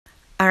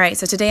All right,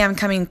 so today I'm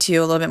coming to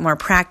you a little bit more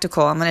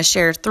practical. I'm going to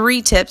share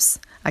 3 tips.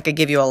 I could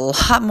give you a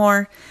lot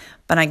more,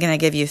 but I'm going to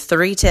give you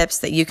 3 tips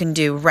that you can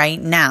do right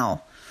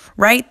now,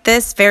 right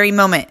this very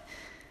moment,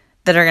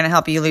 that are going to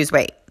help you lose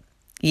weight.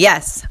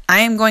 Yes,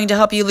 I am going to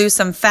help you lose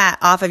some fat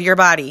off of your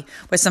body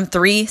with some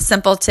 3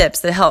 simple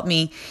tips that help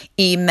me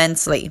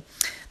immensely.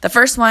 The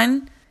first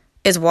one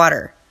is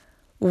water.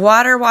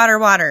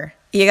 Water.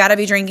 You got to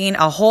be drinking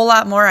a whole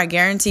lot more, I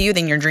guarantee you,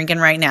 than you're drinking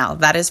right now.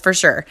 That is for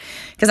sure.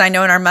 Because I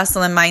know in our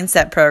Muscle and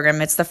Mindset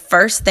program, it's the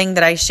first thing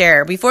that I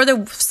share. Before the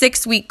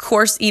 6-week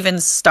course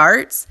even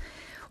starts,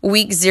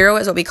 week 0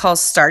 is what we call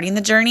starting the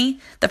journey.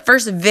 The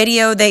first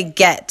video they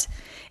get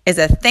is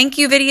a thank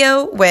you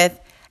video with,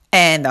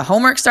 and the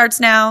homework starts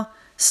now,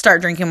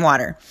 start drinking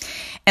water.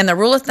 And the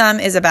rule of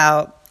thumb is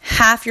about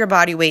half your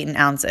body weight in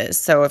ounces.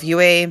 So if you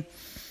weigh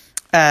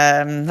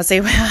let's say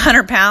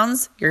 100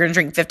 pounds, you're going to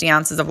drink 50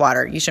 ounces of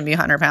water. You shouldn't be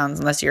 100 pounds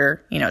unless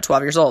you're,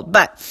 12 years old.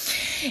 But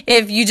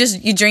if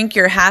you drink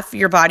your half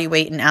your body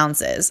weight in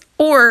ounces,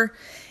 or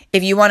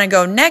if you want to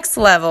go next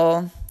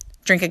level,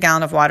 drink a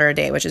gallon of water a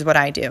day, which is what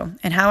I do.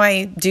 And how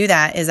I do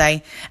that is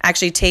I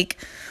actually take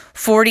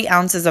 40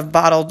 ounces of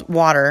bottled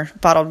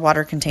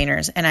water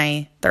containers,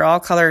 and they're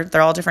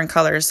all different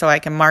colors. So I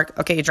can mark,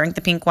 okay, drink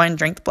the pink one,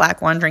 drink the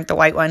black one, drink the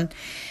white one.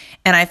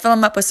 And I fill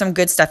them up with some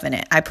good stuff in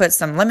it. I put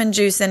some lemon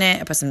juice in it.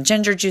 I put some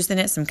ginger juice in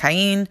it, some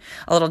cayenne,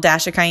 a little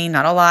dash of cayenne,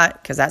 not a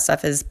lot, because that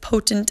stuff is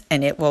potent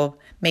and it will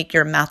make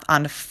your mouth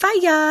on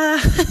fire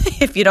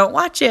if you don't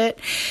watch it.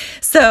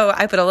 So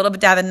I put a little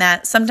bit dab in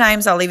that.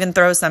 Sometimes I'll even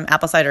throw some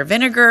apple cider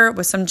vinegar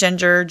with some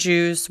ginger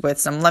juice with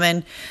some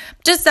lemon.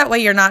 Just that way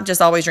you're not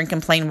just always drinking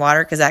plain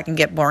water, because that can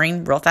get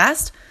boring real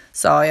fast.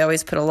 So I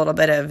always put a little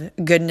bit of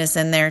goodness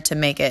in there to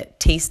make it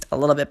taste a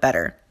little bit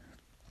better.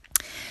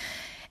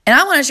 And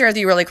I want to share with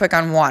you really quick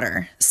on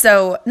water.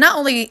 So not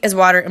only is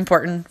water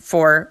important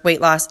for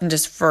weight loss and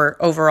just for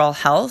overall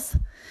health,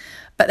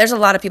 but there's a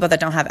lot of people that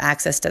don't have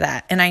access to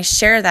that. And I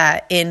share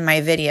that in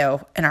my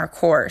video in our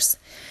course,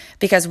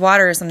 because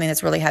water is something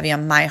that's really heavy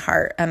on my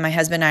heart. And my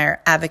husband and I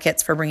are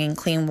advocates for bringing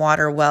clean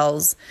water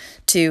wells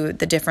to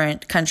the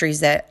different countries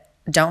that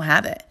don't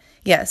have it.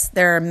 Yes,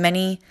 there are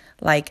many,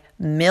 like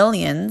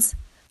millions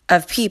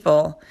of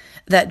people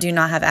that do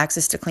not have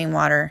access to clean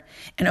water,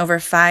 and over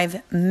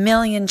 5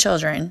 million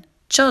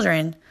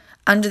children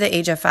under the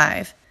age of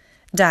 5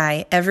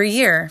 die every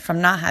year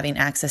from not having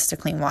access to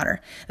clean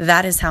water.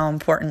 That is how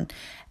important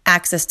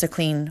access to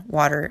clean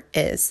water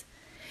is.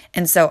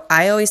 And so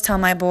I always tell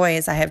my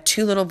boys, I have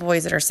 2 little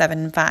boys that are 7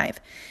 and 5,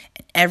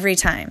 and every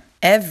time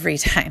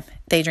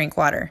they drink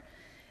water,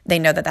 they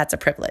know that that's a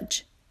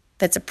privilege.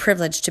 That's a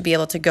privilege to be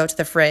able to go to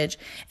the fridge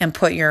and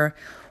put your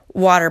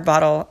water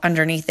bottle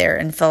underneath there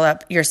and fill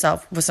up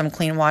yourself with some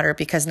clean water,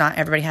 because not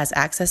everybody has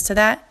access to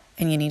that,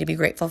 and you need to be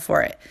grateful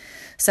for it.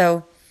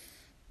 So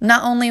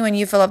not only when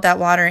you fill up that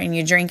water and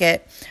you drink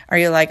it, are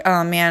you like,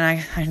 oh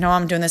man, I know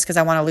I'm doing this because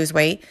I want to lose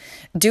weight.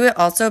 Do it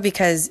also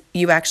because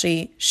you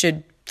actually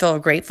should feel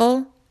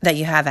grateful that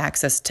you have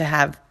access to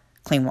have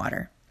clean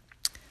water.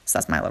 So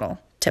that's my little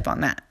tip on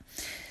that.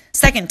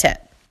 Second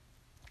tip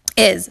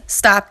is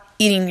stop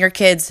eating your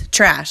kids'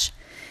 trash.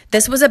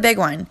 This was a big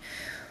one.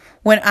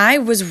 When I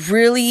was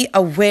really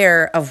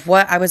aware of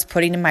what I was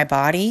putting in my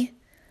body,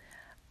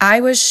 I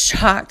was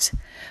shocked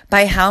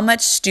by how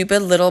much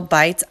stupid little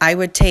bites I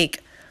would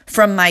take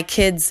from my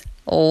kids'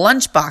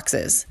 lunch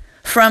boxes,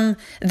 from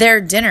their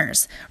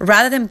dinners.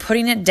 Rather than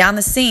putting it down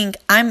the sink,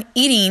 I'm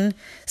eating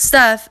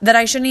stuff that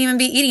I shouldn't even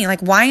be eating. Like,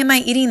 why am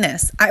I eating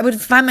this? I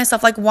would find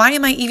myself like, why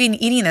am I even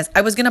eating this?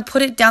 I was going to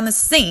put it down the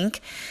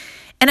sink,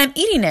 and I'm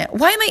eating it.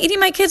 Why am I eating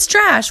my kids'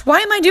 trash?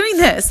 Why am I doing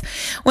this?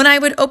 When I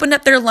would open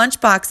up their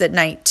lunchbox at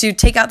night to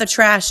take out the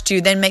trash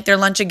to then make their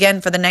lunch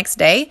again for the next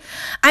day,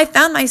 I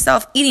found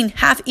myself eating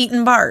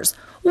half-eaten bars.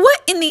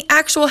 What in the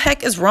actual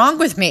heck is wrong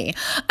with me?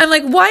 I'm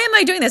like, why am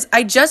I doing this?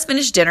 I just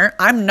finished dinner.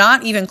 I'm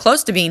not even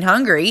close to being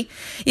hungry.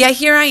 Yeah,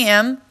 here I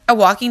am, a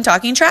walking,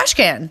 talking trash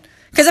can.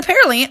 Because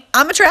apparently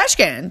I'm a trash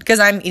can because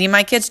I'm eating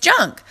my kids'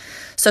 junk.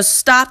 So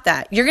stop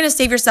that. You're going to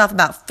save yourself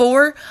about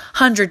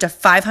 400 to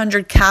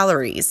 500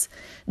 calories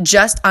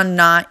just on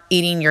not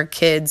eating your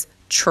kids'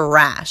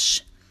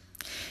 trash.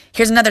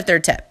 Here's another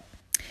third tip.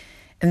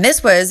 And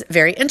this was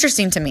very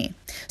interesting to me.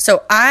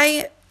 So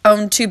I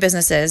own 2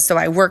 businesses, so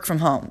I work from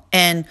home.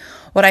 And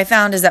what I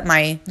found is that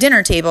my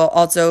dinner table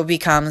also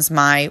becomes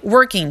my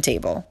working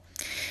table.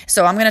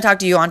 So I'm going to talk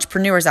to you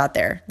entrepreneurs out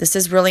there. This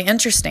is really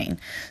interesting.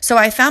 So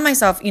I found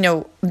myself,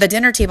 the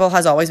dinner table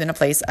has always been a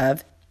place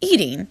of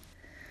eating.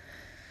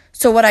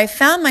 So what I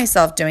found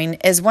myself doing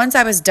is once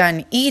I was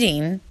done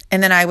eating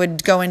and then I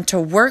would go into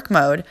work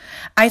mode,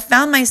 I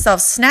found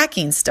myself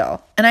snacking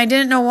still. And I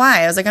didn't know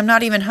why. I was like, I'm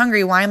not even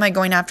hungry. Why am I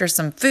going after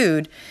some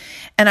food?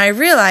 And I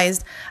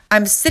realized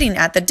I'm sitting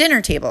at the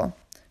dinner table.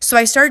 So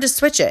I started to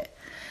switch it.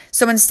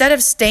 So instead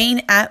of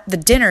staying at the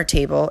dinner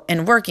table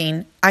and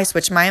working, I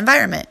switched my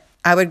environment.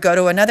 I would go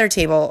to another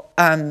table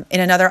in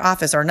another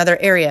office or another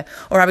area,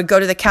 or I would go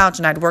to the couch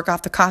and I'd work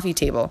off the coffee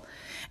table.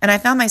 And I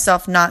found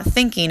myself not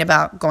thinking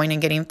about going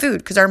and getting food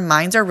because our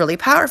minds are really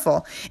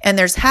powerful. And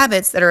there's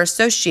habits that are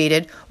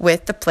associated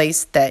with the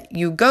place that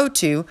you go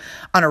to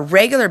on a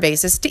regular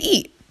basis to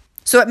eat.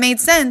 So it made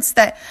sense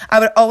that I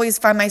would always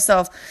find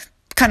myself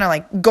kind of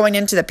like going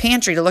into the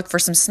pantry to look for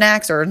some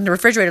snacks, or in the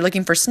refrigerator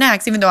looking for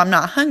snacks, even though I'm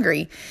not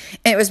hungry.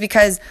 And it was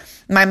because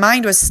my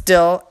mind was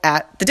still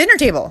at the dinner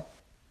table.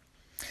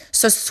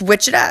 So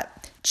switch it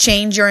up,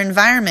 change your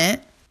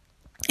environment.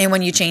 And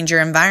when you change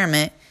your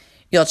environment,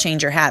 you'll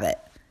change your habit.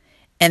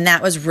 And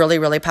that was really,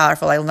 really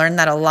powerful. I learned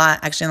that a lot,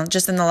 actually,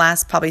 just in the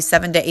last probably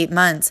 7 to 8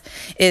 months,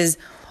 is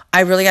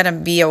I really got to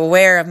be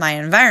aware of my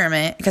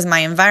environment, because my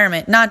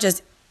environment, not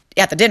just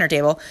at the dinner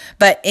table,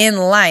 but in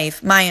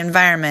life, my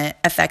environment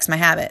affects my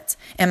habits,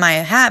 and my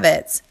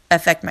habits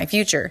affect my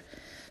future.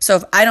 So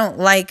if I don't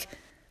like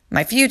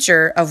my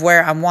future of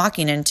where I'm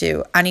walking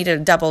into, I need to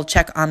double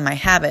check on my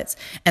habits,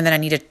 and then I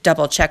need to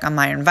double check on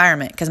my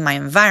environment, because my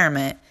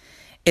environment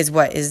is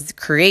what is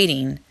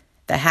creating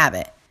the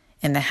habit,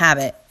 and the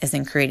habit is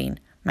in creating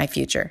my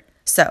future.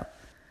 So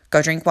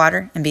go drink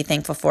water and be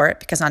thankful for it,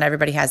 because not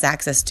everybody has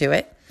access to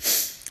it,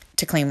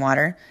 to clean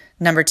water.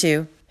 Number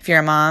 2, if you're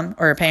a mom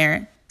or a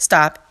parent,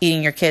 stop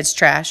eating your kids'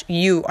 trash.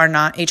 You are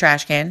not a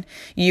trash can.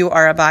 You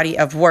are a body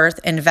of worth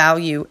and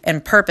value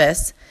and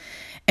purpose,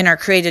 and are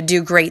created to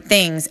do great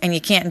things. And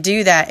you can't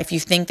do that if you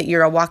think that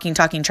you're a walking,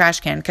 talking trash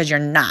can, because you're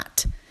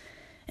not.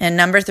 And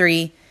number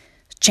 3,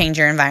 change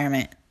your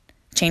environment.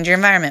 Change your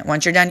environment.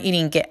 Once you're done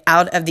eating, get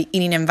out of the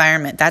eating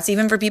environment. That's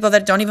even for people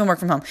that don't even work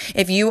from home.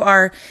 If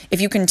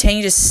you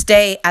continue to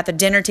stay at the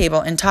dinner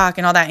table and talk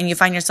and all that, and you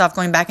find yourself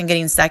going back and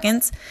getting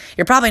seconds,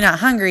 you're probably not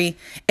hungry.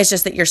 It's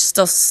just that you're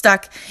still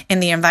stuck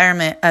in the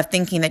environment of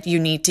thinking that you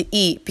need to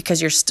eat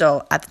because you're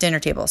still at the dinner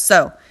table.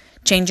 So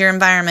change your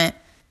environment,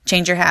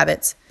 change your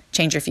habits,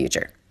 change your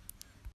future.